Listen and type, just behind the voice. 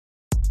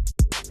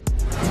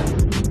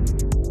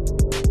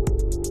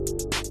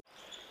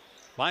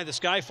by the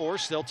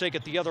Skyforce. They'll take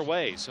it the other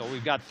way. So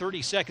we've got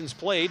 30 seconds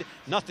played.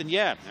 Nothing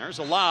yet. There's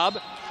a lob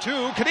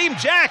to Kadeem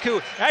Jack,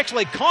 who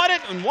actually caught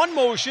it in one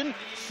motion,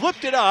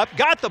 flipped it up,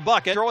 got the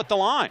bucket, throw it the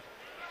line.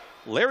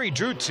 Larry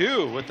Drew,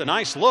 too, with the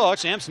nice look.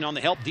 Sampson on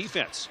the help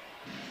defense.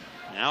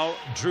 Now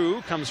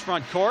Drew comes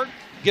front court,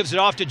 gives it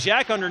off to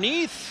Jack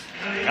underneath.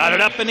 Got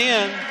it up and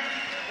in.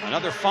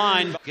 Another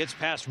fine. Gets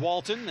past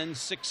Walton, then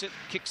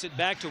kicks it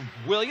back to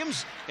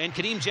Williams. And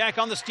Kadeem Jack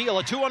on the steal.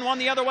 A 2-on-1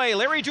 the other way.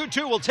 Larry Drew,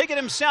 too, will take it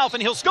himself,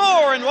 and he'll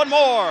score, and one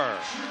more.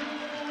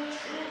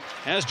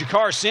 As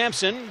Jakar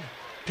Sampson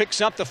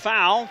picks up the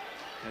foul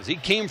as he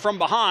came from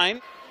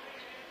behind.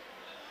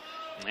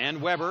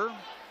 And Weber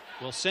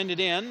will send it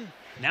in.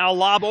 Now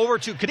lob over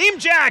to Kadeem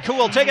Jack, who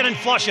will take it and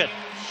flush it.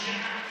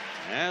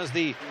 As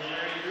the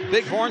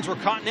Bighorns were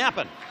caught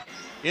napping.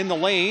 In the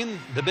lane,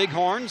 the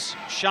Bighorns,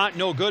 shot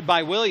no good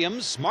by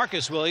Williams.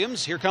 Marcus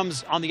Williams, here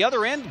comes on the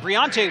other end,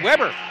 Briante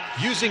Weber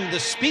using the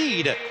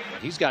speed.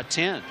 He's got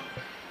 10,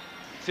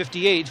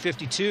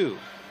 58-52.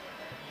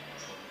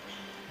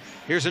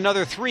 Here's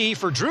another three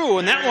for Drew,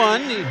 and that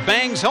one he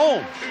bangs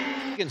home.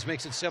 Higgins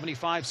makes it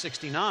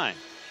 75-69.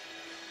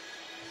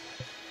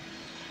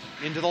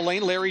 Into the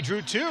lane, Larry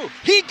Drew, too.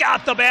 He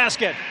got the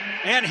basket,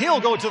 and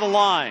he'll go to the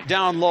line.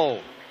 Down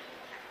low.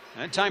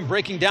 That time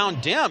breaking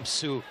down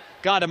Demps, who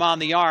got him on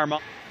the arm.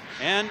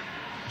 And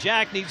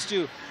Jack needs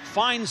to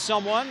find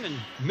someone, and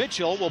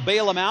Mitchell will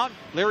bail him out.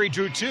 Larry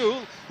Drew, too,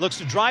 looks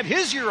to drive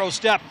his Euro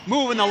step.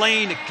 Move in the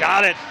lane.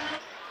 Got it.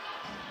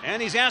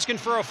 And he's asking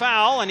for a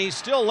foul, and he's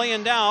still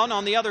laying down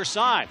on the other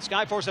side.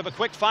 Skyforce have a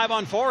quick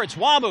 5-on-4. It's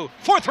Wamu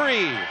for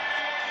three.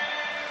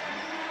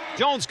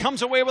 Jones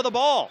comes away with the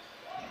ball.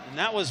 And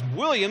that was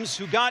Williams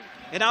who got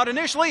it out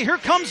initially. Here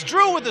comes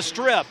Drew with the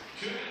strip.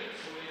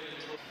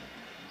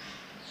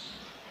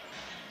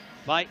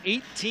 By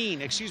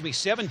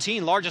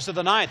 17, largest of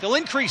the ninth. They'll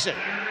increase it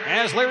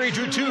as Larry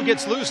Drew, too,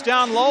 gets loose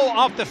down low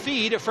off the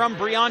feed from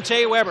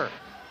Briante Weber.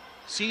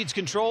 Cedes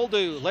control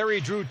to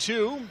Larry Drew,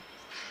 2.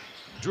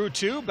 Drew,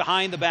 2,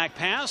 behind the back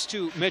pass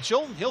to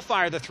Mitchell. He'll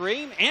fire the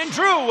three, and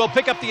Drew will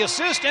pick up the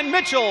assist, and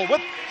Mitchell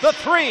with the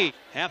three.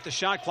 Half the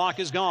shot clock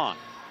is gone.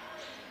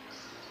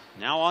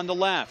 Now on the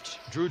left,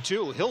 Drew,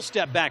 2, he'll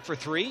step back for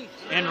three,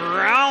 and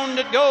round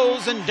it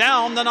goes and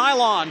down the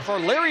nylon for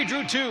Larry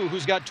Drew, 2,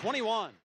 who's got 21.